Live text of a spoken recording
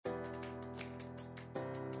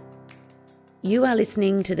You are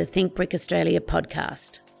listening to the Think Brick Australia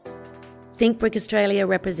podcast. Think Brick Australia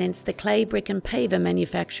represents the clay, brick and paver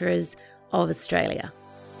manufacturers of Australia.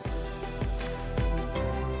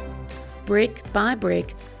 Brick by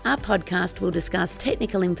brick, our podcast will discuss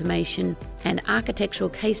technical information and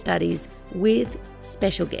architectural case studies with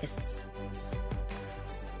special guests.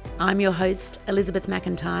 I'm your host, Elizabeth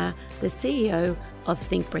McIntyre, the CEO of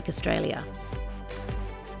Think Brick Australia.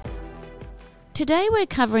 Today we're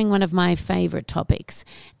covering one of my favourite topics,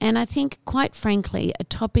 and I think, quite frankly, a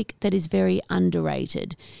topic that is very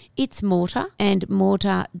underrated. It's mortar, and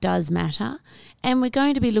mortar does matter, and we're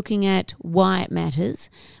going to be looking at why it matters.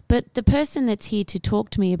 But the person that's here to talk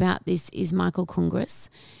to me about this is Michael Kungris,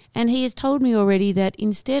 and he has told me already that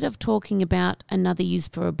instead of talking about another use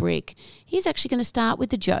for a brick, he's actually going to start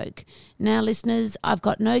with a joke. Now, listeners, I've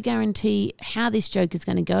got no guarantee how this joke is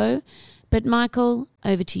going to go, but Michael,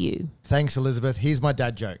 over to you. Thanks, Elizabeth. Here's my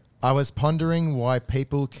dad joke. I was pondering why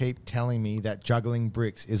people keep telling me that juggling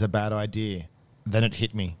bricks is a bad idea. Then it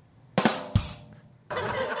hit me.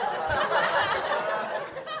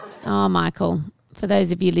 Oh, Michael, for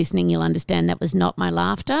those of you listening, you'll understand that was not my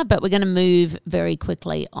laughter, but we're going to move very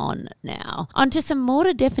quickly on now. On to some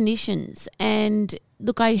mortar definitions. And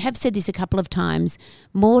look, I have said this a couple of times.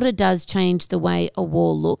 Mortar does change the way a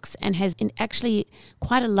wall looks and has actually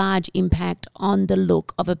quite a large impact on the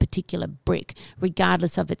look of a particular brick,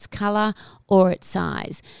 regardless of its colour or its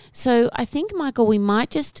size. So I think, Michael, we might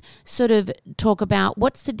just sort of talk about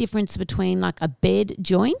what's the difference between like a bed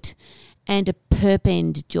joint and a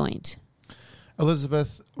perpend joint.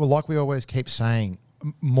 Elizabeth, well, like we always keep saying,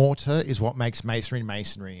 mortar is what makes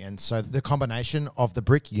masonry. And so the combination of the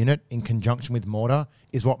brick unit in conjunction with mortar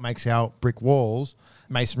is what makes our brick walls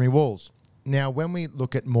masonry walls. Now, when we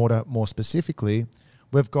look at mortar more specifically,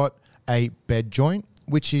 we've got a bed joint,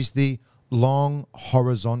 which is the long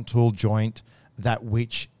horizontal joint that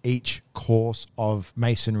which each course of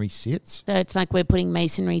masonry sits. So it's like we're putting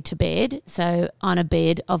masonry to bed, so on a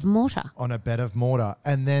bed of mortar. On a bed of mortar.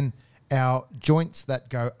 And then our joints that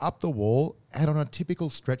go up the wall, and on a typical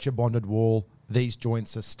stretcher bonded wall, these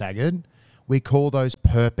joints are staggered. We call those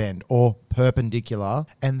perpend or perpendicular,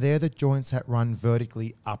 and they're the joints that run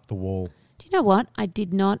vertically up the wall. Do you know what? I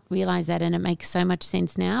did not realise that, and it makes so much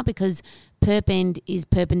sense now because perpend is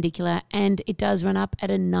perpendicular and it does run up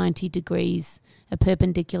at a 90 degrees, a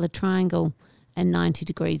perpendicular triangle, a 90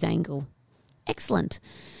 degrees angle. Excellent.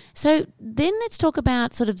 So then let's talk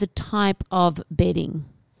about sort of the type of bedding.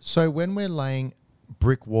 So when we're laying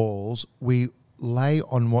brick walls, we lay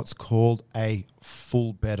on what's called a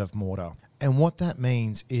full bed of mortar. And what that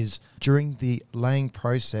means is during the laying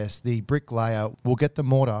process, the bricklayer will get the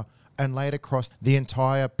mortar and lay it across the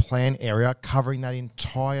entire plan area, covering that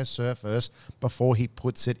entire surface before he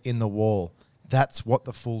puts it in the wall. That's what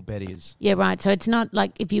the full bed is. Yeah, right. So it's not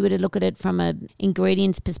like, if you were to look at it from an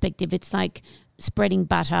ingredients perspective, it's like spreading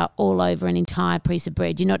butter all over an entire piece of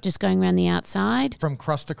bread. You're not just going around the outside. From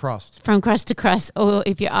crust to crust. From crust to crust. Or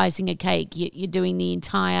if you're icing a cake, you're doing the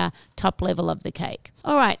entire top level of the cake.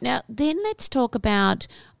 All right. Now, then let's talk about,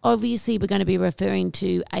 obviously, we're going to be referring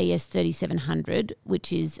to AS 3700,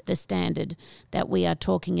 which is the standard that we are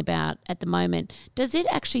talking about at the moment. Does it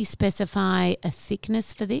actually specify a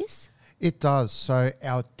thickness for this? It does. So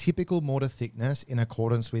our typical mortar thickness in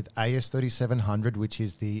accordance with AS 3700, which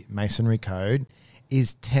is the masonry code,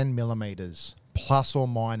 is 10 millimetres plus or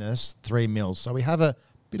minus 3 mils. So we have a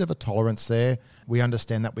bit of a tolerance there. We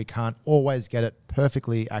understand that we can't always get it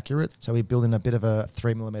perfectly accurate. So we build in a bit of a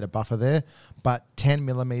 3 millimetre buffer there. But 10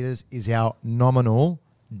 millimetres is our nominal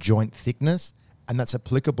joint thickness, and that's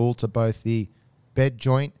applicable to both the bed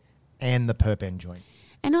joint and the perpend joint.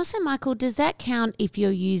 And also, Michael, does that count if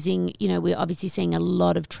you're using, we're obviously seeing a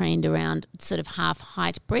lot of trend around sort of half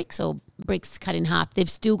height bricks or bricks cut in half. They've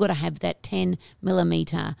still got to have that 10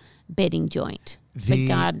 millimetre bedding joint,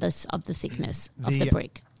 regardless of the thickness of the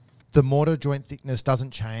brick. The mortar joint thickness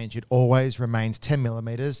doesn't change. It always remains 10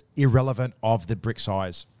 millimetres, irrelevant of the brick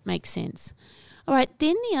size. Makes sense. All right,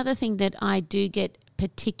 then the other thing that I do get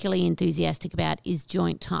particularly enthusiastic about is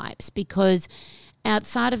joint types, because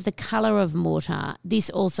outside of the colour of mortar, this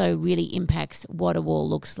also really impacts what a wall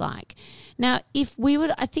looks like. Now,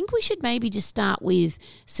 I think we should maybe just start with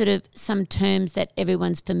sort of some terms that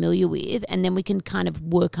everyone's familiar with, and then we can kind of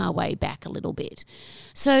work our way back a little bit.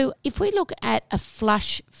 So if we look at a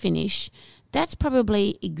flush finish, that's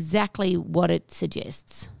probably exactly what it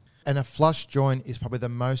suggests. And a flush joint is probably the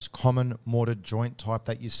most common mortar joint type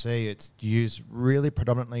that you see. It's used really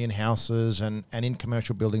predominantly in houses and in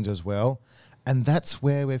commercial buildings as well. And that's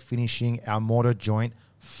where we're finishing our mortar joint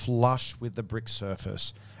flush with the brick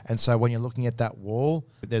surface. And so when you're looking at that wall,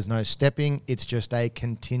 there's no stepping. It's just a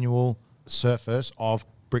continual surface of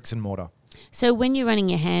bricks and mortar. So when you're running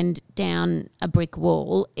your hand down a brick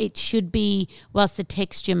wall, it should be, whilst the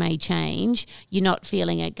texture may change, you're not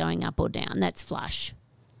feeling it going up or down. That's flush.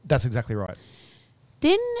 That's exactly right.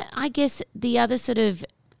 Then I guess the other sort of,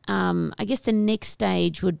 the next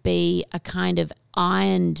stage would be a kind of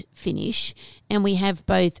ironed finish, and we have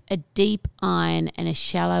both a deep iron and a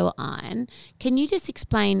shallow iron. Can you just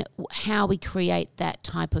explain how we create that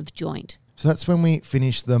type of joint? So that's when we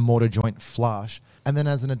finish the mortar joint flush. And then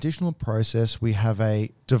as an additional process, we have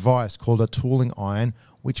a device called a tooling iron,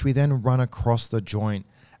 which we then run across the joint.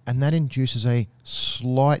 And that induces a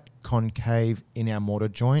slight concave in our mortar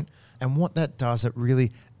joint. And what that does, it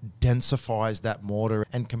really densifies that mortar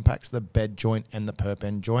and compacts the bed joint and the perp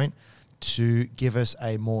end joint to give us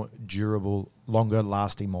a more durable, longer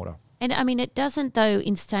lasting mortar. And I mean, it doesn't, though,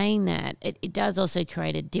 in saying that, it does also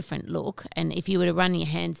create a different look. And if you were to run your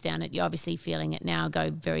hands down it, you're obviously feeling it now go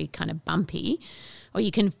very kind of bumpy, or you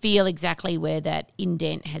can feel exactly where that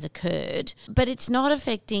indent has occurred. But it's not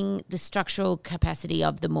affecting the structural capacity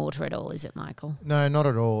of the mortar at all, is it, Michael? No, not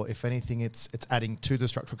at all. If anything, it's adding to the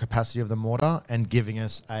structural capacity of the mortar and giving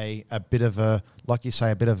us a bit of a, like you say,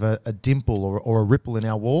 a bit of a dimple or a ripple in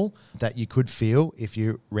our wall that you could feel if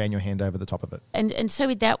you ran your hand over the top of it. And so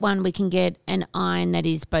with that one, we can get an iron that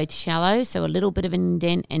is both shallow, so a little bit of an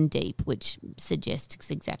indent, and deep, which suggests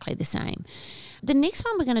exactly the same. The next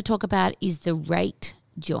one we're going to talk about is the raked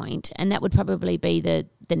joint, and that would probably be the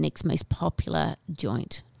next most popular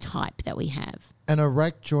joint type that we have. And a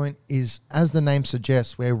rake joint is, as the name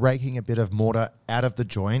suggests, we're raking a bit of mortar out of the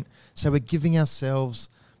joint. So we're giving ourselves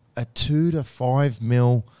a 2 to 5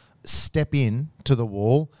 mil step in to the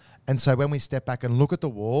wall. And so when we step back and look at the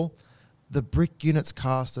wall, the brick units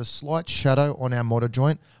cast a slight shadow on our mortar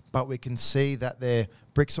joint, but we can see that their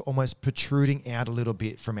bricks are almost protruding out a little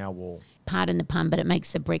bit from our wall. Pardon the pun, but it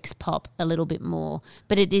makes the bricks pop a little bit more.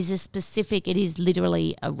 But it is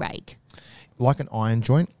literally a rake. Like an iron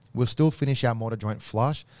joint, we'll still finish our mortar joint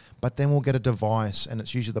flush, but then we'll get a device, and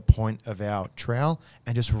it's usually the point of our trowel,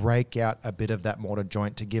 and just rake out a bit of that mortar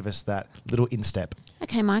joint to give us that little instep.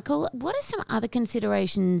 Okay, Michael, what are some other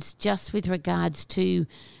considerations just with regards to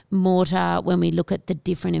mortar when we look at the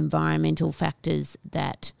different environmental factors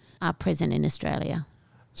that are present in Australia?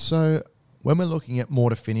 So when we're looking at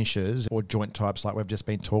mortar finishes or joint types like we've just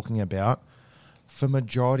been talking about, for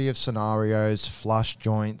majority of scenarios, flush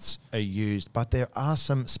joints are used, but there are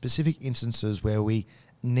some specific instances where we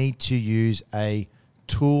need to use a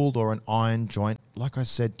tooled or an iron joint, like I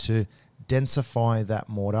said, to densify that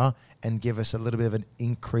mortar and give us a little bit of an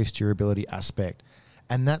increased durability aspect.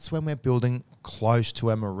 And that's when we're building close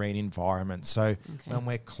to a marine environment. So when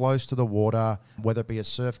we're close to the water, whether it be a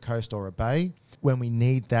surf coast or a bay, when we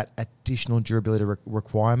need that additional durability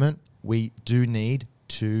requirement, we do need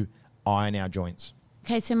to iron our joints.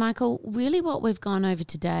 Okay, so Michael, really what we've gone over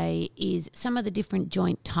today is some of the different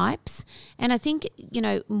joint types. And I think,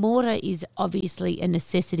 mortar is obviously a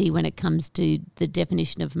necessity when it comes to the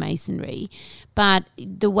definition of masonry. But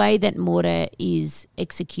the way that mortar is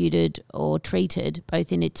executed or treated,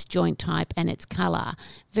 both in its joint type and its colour,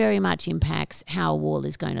 very much impacts how a wall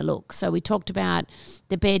is going to look. So we talked about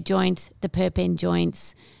the bed joints, the perp end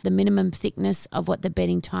joints, the minimum thickness of what the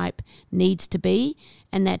bedding type needs to be,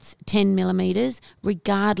 and that's 10 millimetres,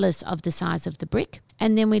 regardless of the size of the brick.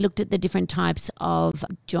 And then we looked at the different types of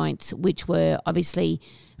joints, which were obviously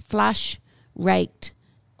flush, raked,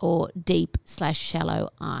 or deep/shallow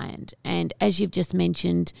ironed. And as you've just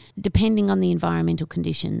mentioned, depending on the environmental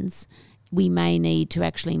conditions, we may need to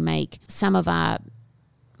actually make some of our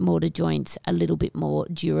mortar joints a little bit more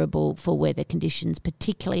durable for weather conditions,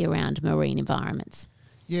 particularly around marine environments.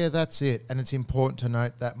 Yeah, that's it. And it's important to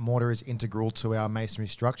note that mortar is integral to our masonry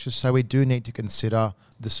structures. So we do need to consider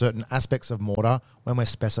the certain aspects of mortar when we're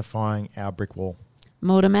specifying our brick wall.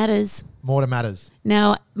 Mortar matters. Mortar matters.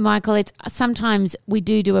 Now, Michael, it's sometimes we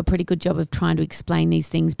do a pretty good job of trying to explain these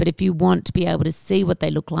things, but if you want to be able to see what they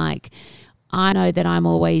look like, I know that I'm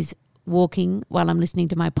always walking while I'm listening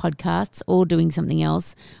to my podcasts or doing something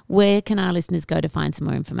else. Where can our listeners go to find some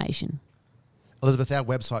more information? Elizabeth, our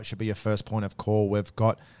website should be your first point of call. We've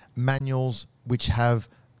got manuals which have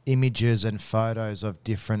images and photos of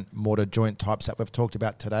different mortar joint types that we've talked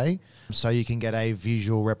about today, so you can get a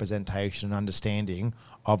visual representation and understanding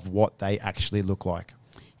of what they actually look like.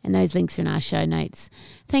 And those links are in our show notes.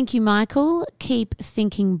 Thank you, Michael. Keep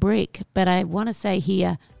thinking brick, but I want to say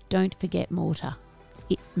here, don't forget mortar.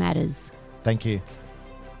 It matters. Thank you.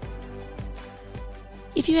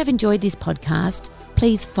 If you have enjoyed this podcast,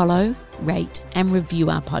 please follow, rate, and review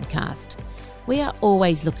our podcast. We are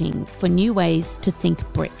always looking for new ways to think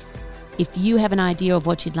brick. If you have an idea of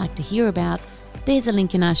what you'd like to hear about, there's a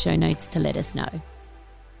link in our show notes to let us know.